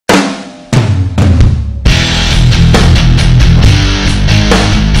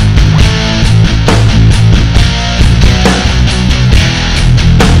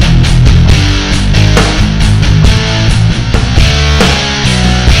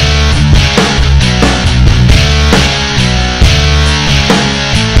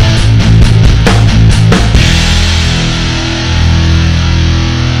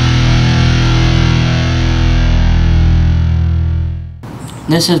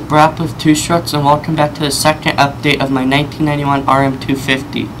this is Braaaplive2strokes and welcome back to the second update of my 1991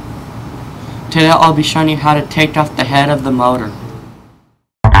 RM250. Today I'll be showing you how to take off the head of the motor.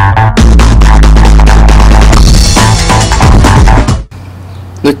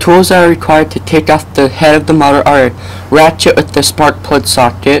 The tools that are required to take off the head of the motor are a ratchet with the spark plug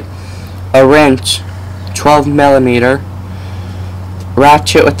socket, a wrench, 12mm,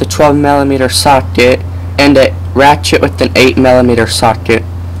 ratchet with the 12mm socket, and a ratchet with an 8mm socket.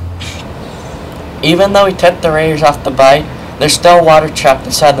 Even though we took the radiators off the bike, there's still water trapped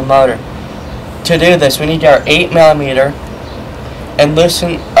inside the motor. To do this, we need our 8mm and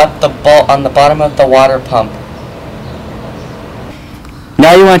loosen up the bolt on the bottom of the water pump.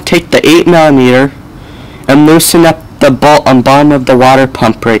 Now you want to take the 8mm and loosen up the bolt on the bottom of the water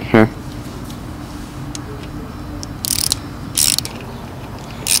pump right here.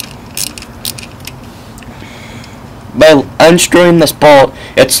 By unscrewing this bolt,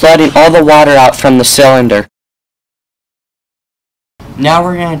 it's letting all the water out from the cylinder. Now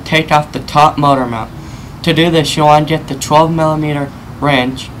we're going to take off the top motor mount. To do this, you want to get the 12mm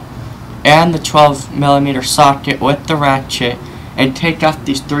wrench and the 12mm socket with the ratchet and take off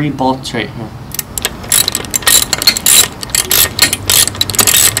these 3 bolts right here.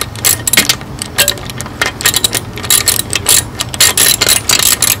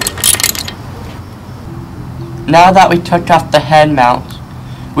 Now that we took off the head mount,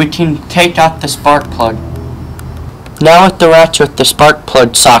 we can take off the spark plug. Now with the ratchet with the spark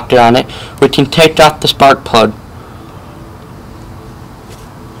plug socket on it, we can take off the spark plug.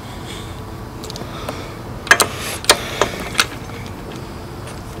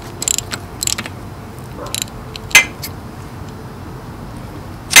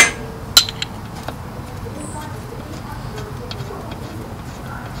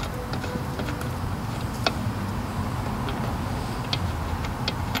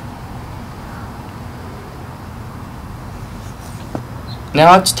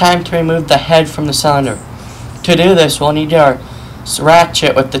 Now it's time to remove the head from the cylinder. To do this, we'll need our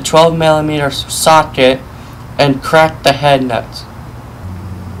ratchet with the 12mm socket and crack the head nuts.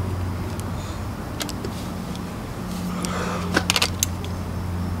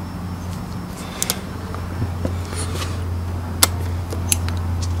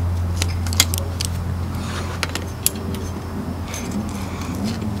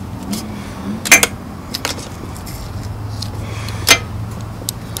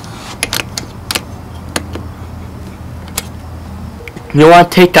 You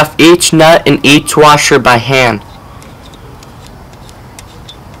want to take off each nut and each washer by hand.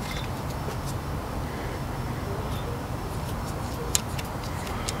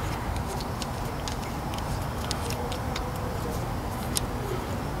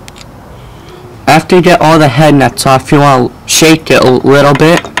 After you get all the head nuts off, you want to shake it a little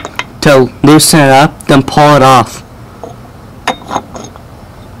bit to loosen it up, then pull it off.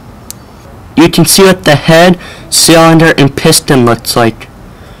 You can see what the head, cylinder, and piston looks like.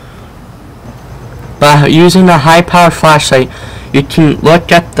 By using a high-power flashlight, you can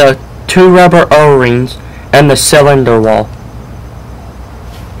look at the 2 rubber O-rings and the cylinder wall.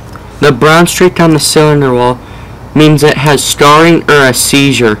 The brown streak on the cylinder wall means it has scarring or a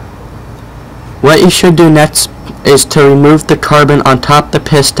seizure. What you should do next is to remove the carbon on top of the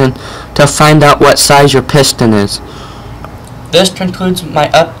piston to find out what size your piston is. This concludes my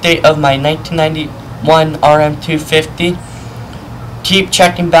update of my 1991 RM250. Keep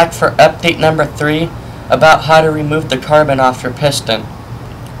checking back for update number 3 about how to remove the carbon off your piston.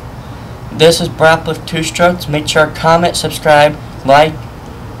 This is Braaaplive2strokes. Make sure to comment, subscribe, like,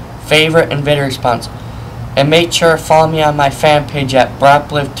 favorite, and video response. And make sure to follow me on my fan page at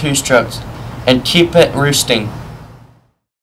Braaaplive2strokes. And keep it roosting.